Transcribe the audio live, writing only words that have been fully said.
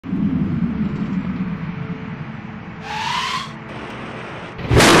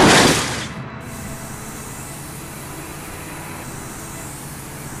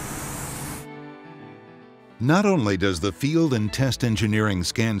Not only does the Field and Test Engineering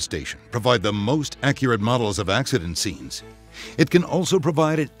Scan Station provide the most accurate models of accident scenes, it can also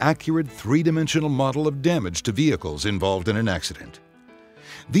provide an accurate three-dimensional model of damage to vehicles involved in an accident.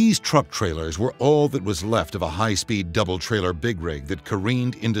 These truck trailers were all that was left of a high-speed double-trailer big rig that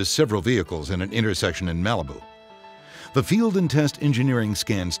careened into several vehicles in an intersection in Malibu. The Field and Test Engineering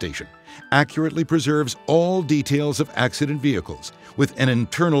Scan Station accurately preserves all details of accident vehicles with an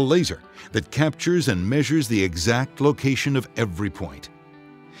internal laser that captures and measures the exact location of every point.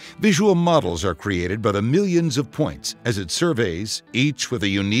 Visual models are created by the millions of points as it surveys, each with a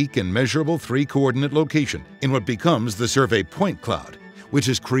unique and measurable three-coordinate location in what becomes the survey point cloud, which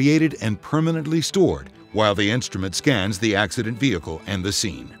is created and permanently stored while the instrument scans the accident vehicle and the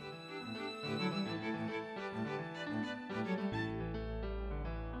scene.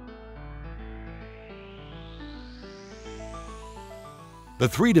 The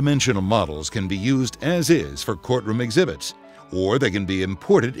three-dimensional models can be used as is for courtroom exhibits, or they can be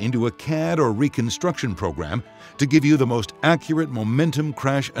imported into a CAD or Reconstruction program to give you the most accurate momentum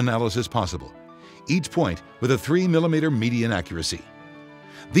crash analysis possible, each point with a 3mm median accuracy.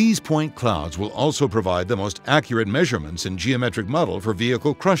 These point clouds will also provide the most accurate measurements and geometric model for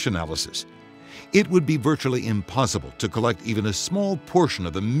vehicle crush analysis. It would be virtually impossible to collect even a small portion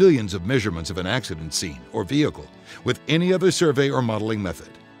of the millions of measurements of an accident scene or vehicle with any other survey or modeling method.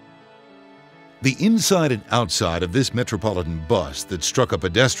 The inside and outside of this metropolitan bus that struck a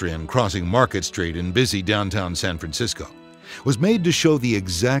pedestrian crossing Market Street in busy downtown San Francisco was made to show the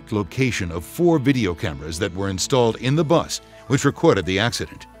exact location of 4 video cameras that were installed in the bus which recorded the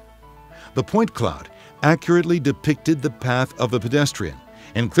accident. The point cloud accurately depicted the path of the pedestrian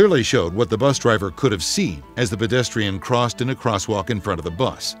and clearly showed what the bus driver could have seen as the pedestrian crossed in a crosswalk in front of the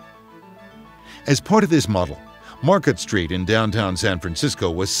bus. As part of this model, Market Street in downtown San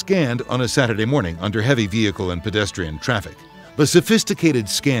Francisco was scanned on a Saturday morning under heavy vehicle and pedestrian traffic. The sophisticated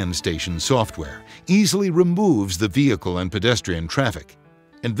scan station software easily removes the vehicle and pedestrian traffic,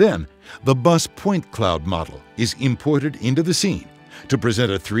 and then the bus point cloud model is imported into the scene to present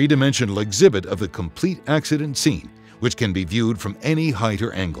a three-dimensional exhibit of the complete accident scene, which can be viewed from any height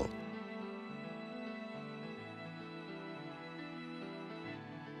or angle.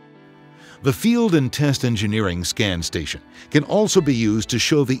 The Field and Test Engineering Scan Station can also be used to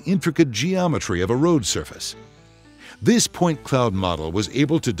show the intricate geometry of a road surface. This point cloud model was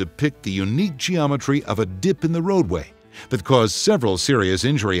able to depict the unique geometry of a dip in the roadway that caused several serious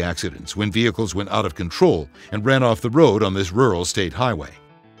injury accidents when vehicles went out of control and ran off the road on this rural state highway.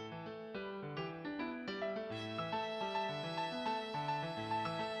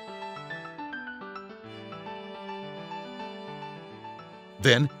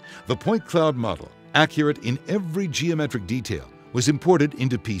 Then, the point cloud model, accurate in every geometric detail, was imported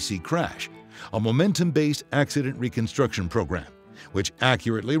into PC Crash, a momentum-based accident reconstruction program, which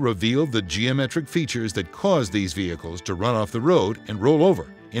accurately revealed the geometric features that caused these vehicles to run off the road and roll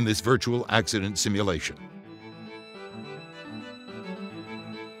over in this virtual accident simulation.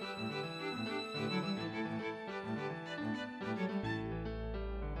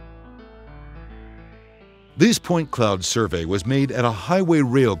 This point cloud survey was made at a highway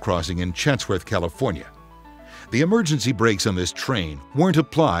rail crossing in Chatsworth, California. The emergency brakes on this train weren't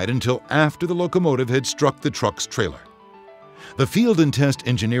applied until after the locomotive had struck the truck's trailer. The Field and Test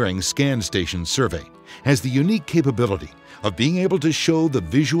Engineering Scan Station survey has the unique capability of being able to show the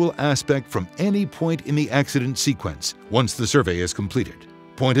visual aspect from any point in the accident sequence once the survey is completed.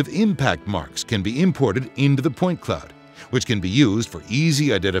 Point of impact marks can be imported into the point cloud, which can be used for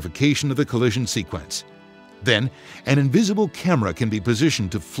easy identification of the collision sequence. Then, an invisible camera can be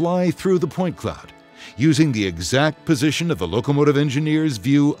positioned to fly through the point cloud, using the exact position of the locomotive engineer's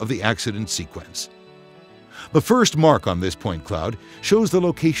view of the accident sequence. The first mark on this point cloud shows the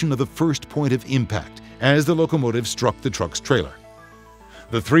location of the first point of impact as the locomotive struck the truck's trailer.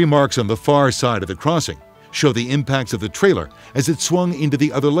 The 3 marks on the far side of the crossing show the impacts of the trailer as it swung into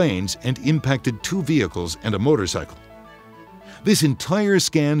the other lanes and impacted 2 vehicles and a motorcycle. This entire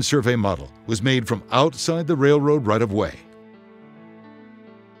scan survey model was made from outside the railroad right-of-way.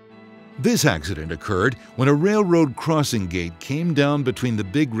 This accident occurred when a railroad crossing gate came down between the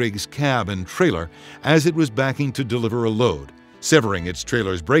big rig's cab and trailer as it was backing to deliver a load, severing its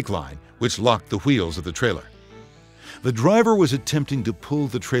trailer's brake line, which locked the wheels of the trailer. The driver was attempting to pull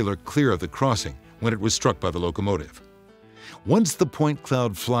the trailer clear of the crossing when it was struck by the locomotive. Once the point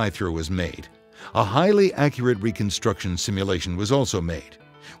cloud fly-through was made, a highly accurate reconstruction simulation was also made,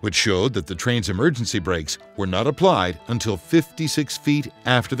 which showed that the train's emergency brakes were not applied until 56 feet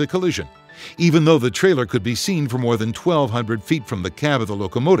after the collision even though the trailer could be seen for more than 1,200 feet from the cab of the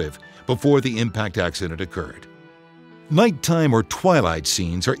locomotive before the impact accident occurred. Nighttime or twilight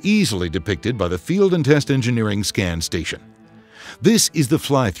scenes are easily depicted by the Field and Test Engineering Scan Station. This is the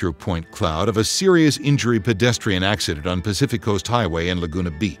fly-through point cloud of a serious injury pedestrian accident on Pacific Coast Highway in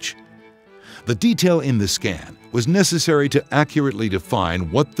Laguna Beach. The detail in the scan was necessary to accurately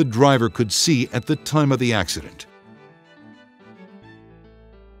define what the driver could see at the time of the accident.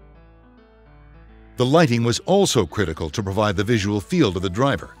 The lighting was also critical to provide the visual field of the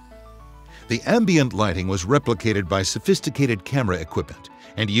driver. The ambient lighting was replicated by sophisticated camera equipment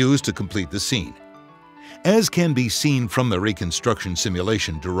and used to complete the scene. As can be seen from the reconstruction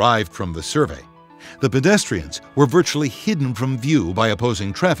simulation derived from the survey, the pedestrians were virtually hidden from view by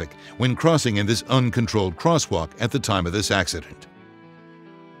opposing traffic when crossing in this uncontrolled crosswalk at the time of this accident.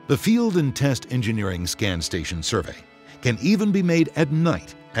 The Field and Test Engineering Scan Station survey can even be made at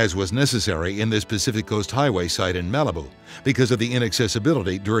night, as was necessary in this Pacific Coast Highway site in Malibu because of the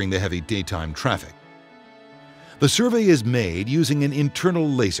inaccessibility during the heavy daytime traffic. The survey is made using an internal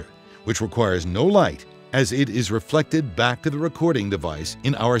laser, which requires no light, as it is reflected back to the recording device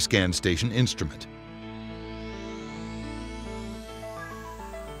in our scan station instrument.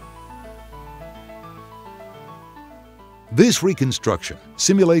 This reconstruction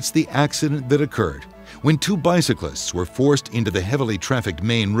simulates the accident that occurred when two bicyclists were forced into the heavily trafficked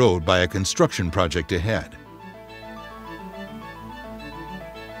main road by a construction project ahead.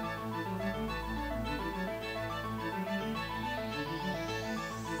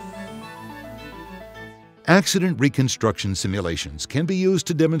 Accident reconstruction simulations can be used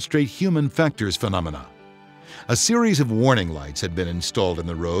to demonstrate human factors phenomena. A series of warning lights had been installed in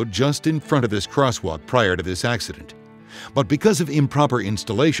the road just in front of this crosswalk prior to this accident. But because of improper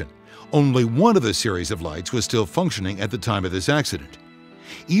installation, only one of the series of lights was still functioning at the time of this accident.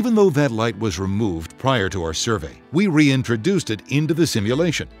 Even though that light was removed prior to our survey, we reintroduced it into the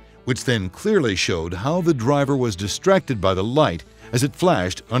simulation, which then clearly showed how the driver was distracted by the light as it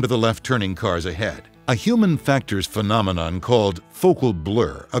flashed under the left turning cars ahead. A human factors phenomenon called focal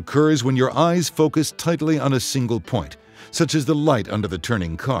blur occurs when your eyes focus tightly on a single point, such as the light under the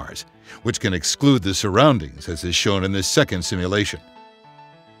turning cars, which can exclude the surroundings, as is shown in this second simulation.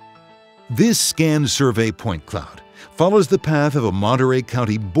 This scan survey point cloud follows the path of a Monterey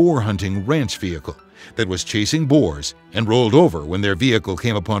County boar hunting ranch vehicle that was chasing boars and rolled over when their vehicle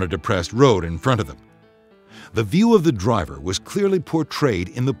came upon a depressed road in front of them. The view of the driver was clearly portrayed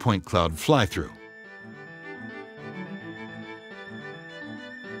in the point cloud fly-through.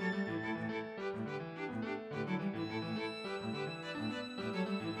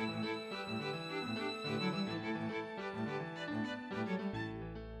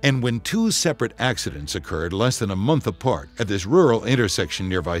 And when two separate accidents occurred less than a month apart at this rural intersection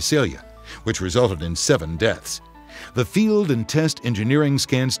near Visalia, which resulted in 7 deaths, the Field and Test Engineering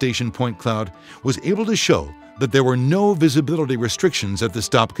Scan Station point cloud was able to show that there were no visibility restrictions at the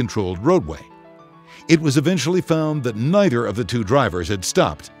stop-controlled roadway. It was eventually found that neither of the two drivers had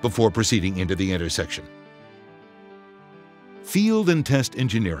stopped before proceeding into the intersection. Field and Test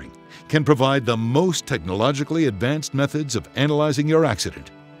Engineering can provide the most technologically advanced methods of analyzing your accident,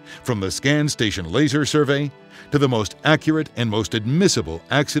 from the scan station laser survey to the most accurate and most admissible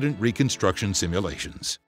accident reconstruction simulations.